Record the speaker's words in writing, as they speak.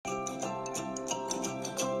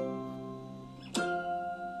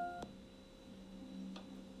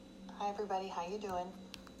everybody, how you doing?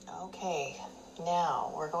 Okay,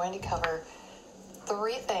 now we're going to cover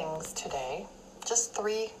 3 things today. Just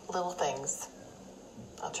 3 little things.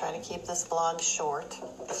 I'll try to keep this vlog short.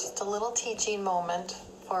 It's just a little teaching moment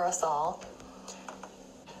for us all.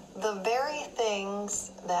 The very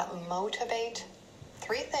things that motivate,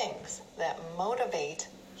 3 things that motivate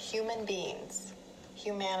human beings,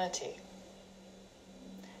 humanity.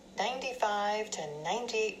 95 to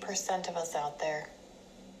 98% of us out there.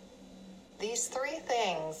 These 3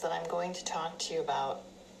 things that I'm going to talk to you about,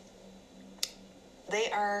 they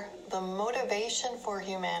are the motivation for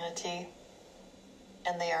humanity,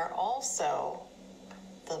 and they are also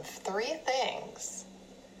the 3 things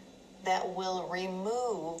that will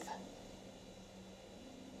remove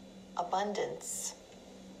abundance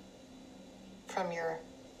from your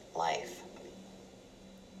life.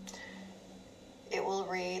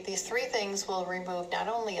 These 3 things will remove not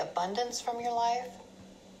only abundance from your life,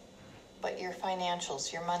 but your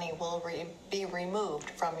financials, your money will be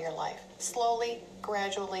removed from your life. Slowly,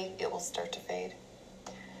 gradually, it will start to fade.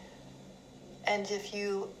 And if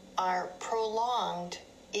you are prolonged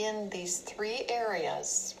in these 3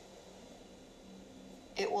 areas,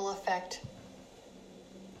 it will affect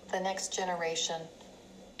the next generation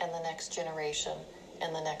and the next generation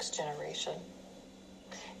and the next generation.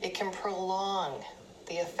 It can prolong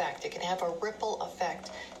the effect. It can have a ripple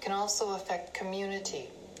effect. It can also affect community.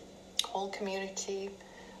 Whole community,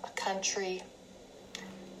 a country,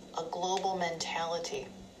 a global mentality.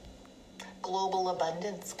 Global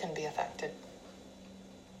abundance can be affected.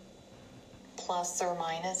 Plus or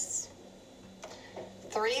minus.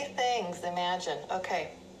 3 things, imagine. Okay.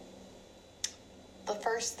 The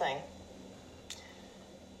first thing.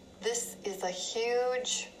 This is a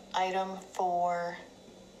huge item for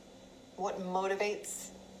what motivates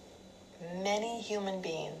many human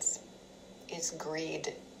beings is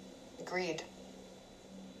greed. Greed.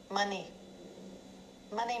 Money.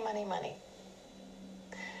 Money, money, money.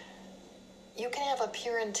 You can have a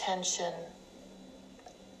pure intention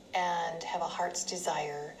and have a heart's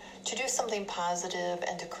desire to do something positive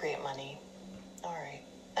and to create money. All right.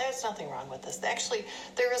 There's nothing wrong with this. Actually,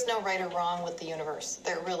 there is no right or wrong with the universe.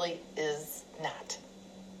 There really is not.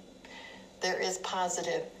 There is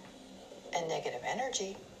positive and negative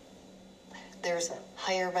energy. There's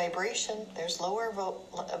higher vibration. There's lower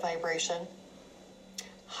vibration.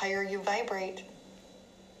 Higher you vibrate,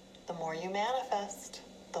 the more you manifest,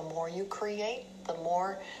 the more you create, the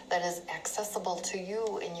more that is accessible to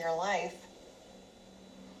you in your life.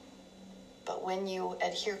 But when you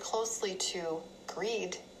adhere closely to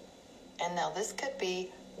greed, and now this could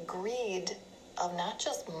be greed of not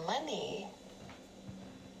just money.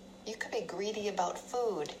 You could be greedy about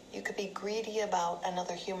food. You could be greedy about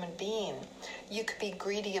another human being. You could be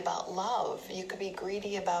greedy about love. You could be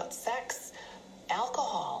greedy about sex,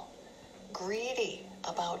 alcohol. Greedy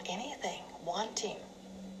about anything. Wanting.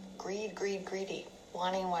 Greed, greed, greedy.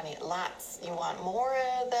 Wanting, lots. You want more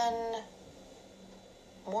than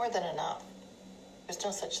enough. There's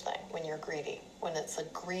no such thing when you're greedy, when it's a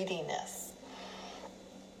greediness.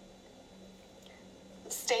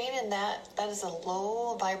 Staying in that is a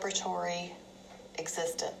low vibratory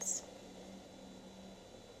existence.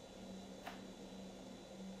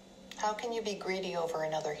 How can you be greedy over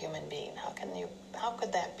another human being? How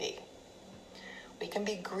could that be? We can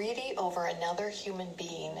be greedy over another human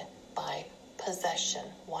being by possession,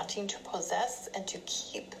 wanting to possess and to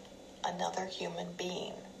keep another human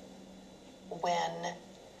being when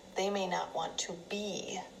they may not want to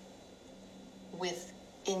be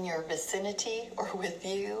in your vicinity or with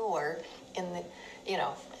you or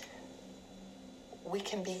we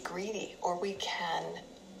can be greedy, or we can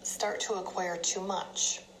start to acquire too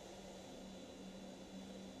much.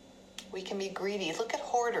 We can be greedy. Look at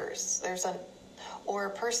hoarders. Or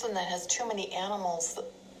a person that has too many animals,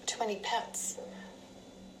 too many pets,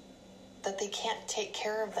 that they can't take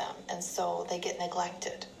care of them, and so they get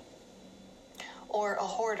neglected. Or a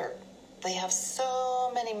hoarder. They have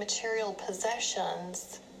so many material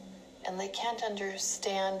possessions, and they can't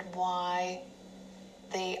understand why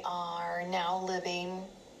they are now living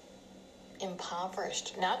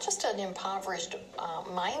impoverished. Not just an impoverished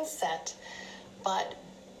mindset, but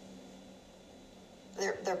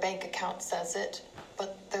their bank account says it,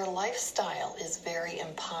 but their lifestyle is very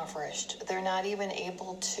impoverished. They're not even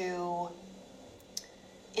able to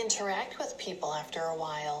interact with people after a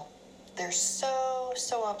while. They're so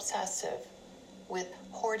obsessive with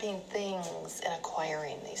hoarding things and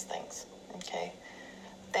acquiring these things. Okay?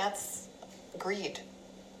 That's greed.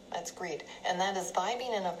 That's greed. And that is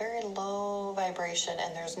vibing in a very low vibration,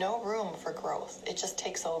 and there's no room for growth. It just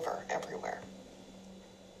takes over everywhere.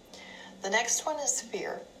 The next one is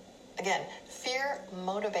fear. Again, fear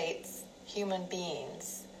motivates human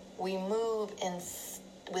beings. We move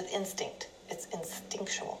with instinct. It's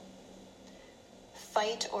instinctual.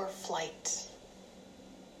 Fight or flight.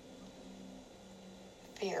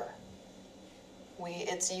 Fear.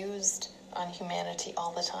 It's used on humanity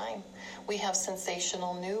all the time. We have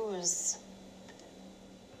sensational news.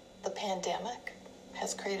 The pandemic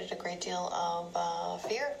has created a great deal of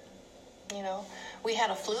fear. We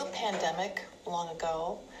had a flu pandemic long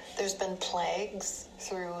ago. There's been plagues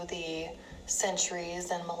through the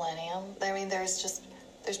centuries and millennium. I mean, there's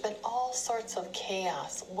been all sorts of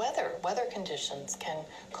chaos. Weather conditions can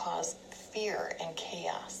cause fear and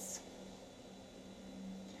chaos.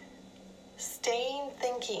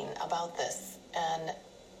 Thinking about this and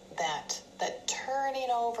that turning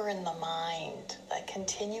over in the mind, that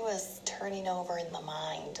continuous turning over in the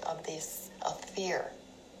mind of fear,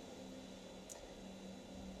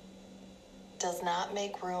 does not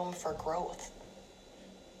make room for growth.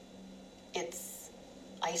 It's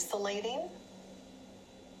isolating.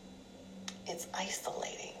 It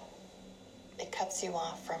cuts you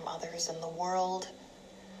off from others in the world.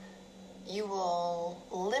 You will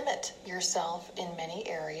limit yourself in many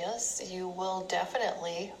areas. You will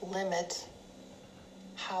definitely limit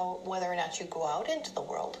whether or not you go out into the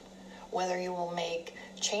world, whether you will make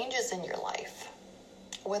changes in your life,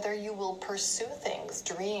 whether you will pursue things,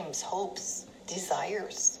 dreams, hopes,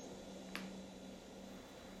 desires.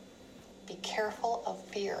 Be careful of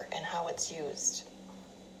fear and how it's used.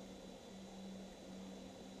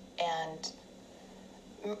 And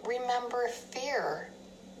remember, fear,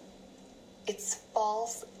 it's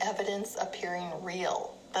false evidence appearing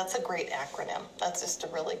real. That's a great acronym. That's just a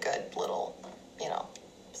really good little,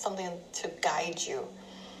 something to guide you.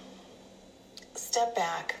 Step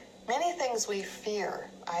back. Many things we fear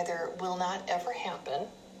either will not ever happen.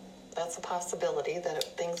 That's a possibility that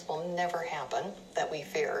things will never happen that we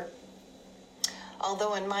fear.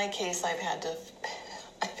 Although in my case, I've had to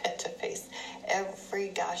face every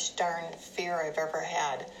gosh darn fear I've ever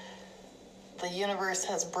had. The universe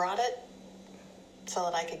has brought it so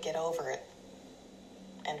that I could get over it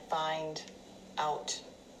and find out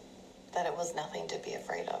that it was nothing to be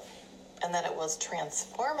afraid of, and that it was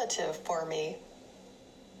transformative for me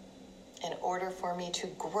in order for me to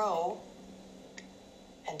grow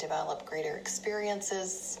and develop greater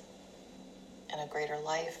experiences and a greater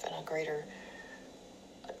life and a greater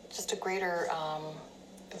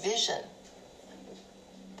vision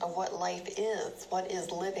of what life is, what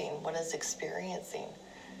is living, what is experiencing,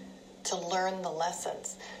 to learn the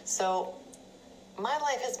lessons. So my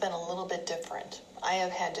life has been a little bit different. I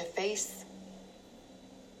have had to face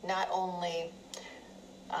not only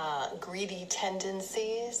greedy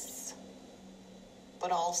tendencies,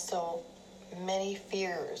 but also many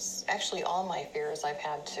fears. Actually, all my fears I've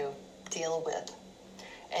had to deal with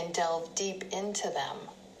and delve deep into them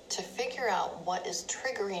to figure out what is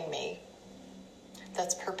triggering me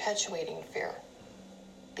that's perpetuating fear.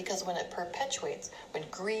 Because when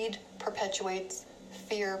greed perpetuates,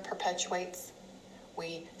 fear perpetuates,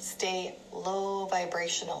 we stay low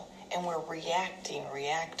vibrational and we're reacting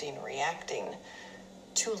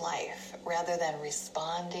to life rather than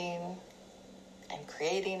responding and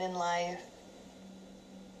creating in life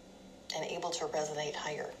and able to resonate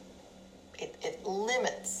higher. It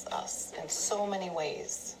limits us in so many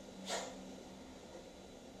ways.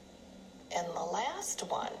 And the last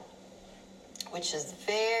one, which is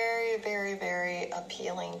very, very, very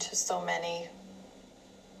appealing to so many,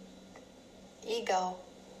 ego.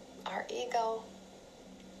 Our ego.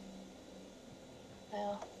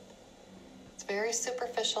 Yeah. It's very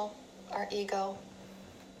superficial, our ego,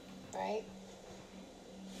 right?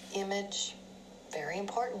 Image, very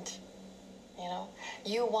important.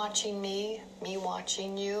 You watching me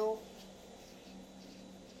watching you.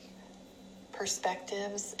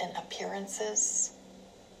 Perspectives and appearances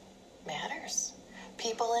matters.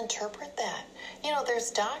 People interpret that.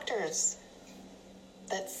 There's doctors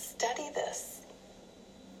that study this.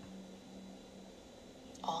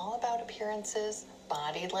 All about appearances,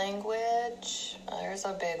 body language. There's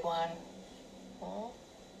a big one.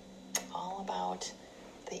 All about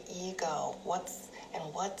the ego. What's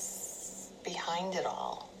behind it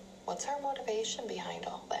all? What's our motivation behind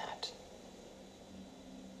all that?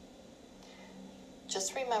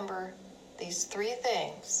 Just remember these three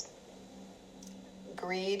things: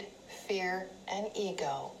 greed, fear, and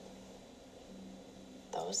ego.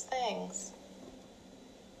 Those things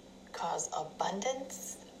cause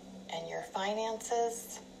abundance and your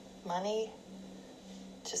finances, money,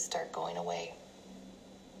 to start going away.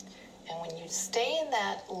 And when you stay in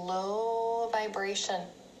that low vibration,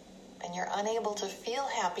 and you're unable to feel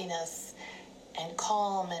happiness and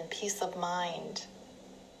calm and peace of mind,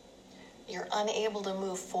 you're unable to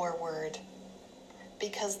move forward,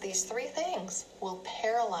 because these three things will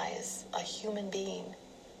paralyze a human being.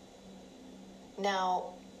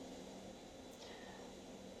 Now,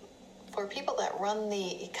 for people that run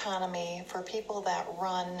the economy, for people that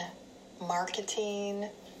run marketing,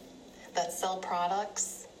 that sell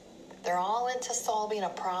products, they're all into solving a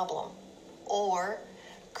problem or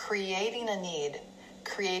creating a need,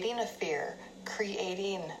 creating a fear,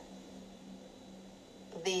 creating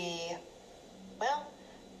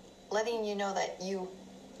letting you know that you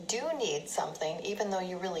do need something even though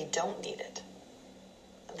you really don't need it.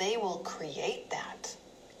 They will create that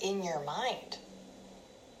in your mind.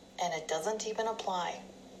 And it doesn't even apply.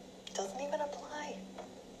 It doesn't even apply.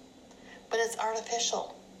 But it's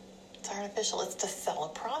artificial. It's artificial. It's to sell a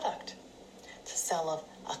product, to sell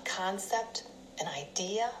a concept, an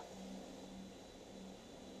idea.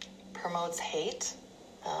 Promotes hate.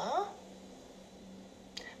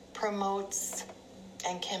 Promotes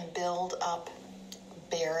and can build up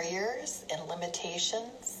barriers and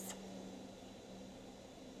limitations,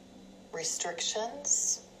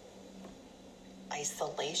 restrictions,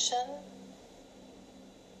 isolation,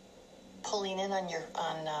 pulling in on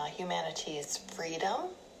humanity's freedom,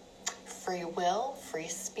 free will, free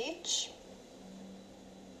speech.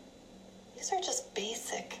 These are just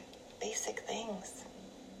basic things.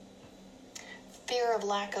 Fear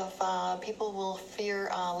of people will fear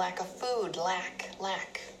lack of food, the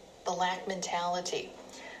lack mentality.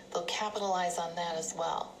 They'll capitalize on that as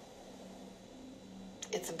well.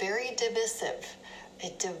 It's very divisive.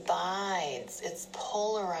 It divides. It's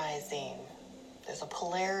polarizing. There's a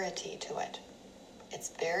polarity to it. It's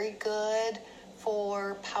very good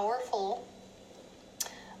for powerful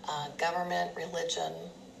government, religion,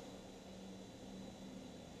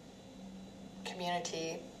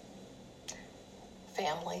 community,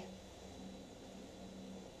 family,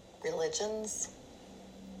 religions,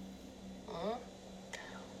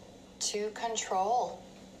 to control,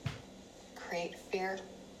 create fear,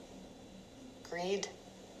 greed,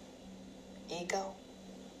 ego.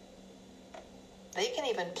 They can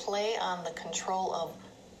even play on the control of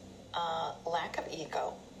lack of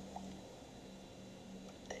ego.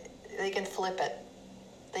 They can flip it.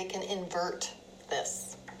 They can invert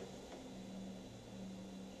this.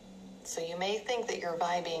 So you may think that you're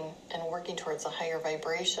vibing and working towards a higher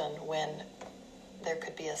vibration when there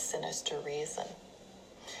could be a sinister reason.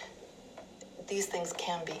 These things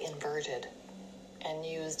can be inverted and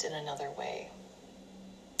used in another way.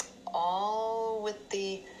 All with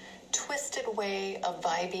the twisted way of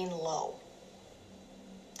vibing low.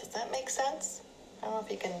 Does that make sense? I don't know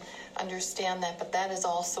if you can understand that, but that is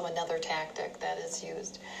also another tactic that is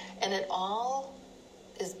used. And it all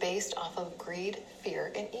is based off of greed,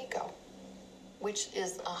 fear, and ego, which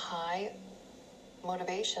is a high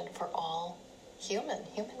motivation for all human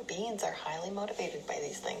beings are highly motivated by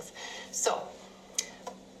these things. So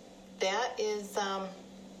that is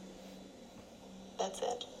that's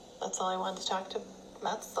it. That's all I wanted to talk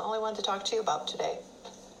to you about today.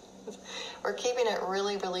 We're keeping it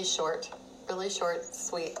really short,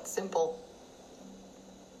 sweet, simple.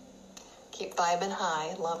 Keep vibing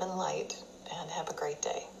high, love and light, and have a great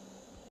day.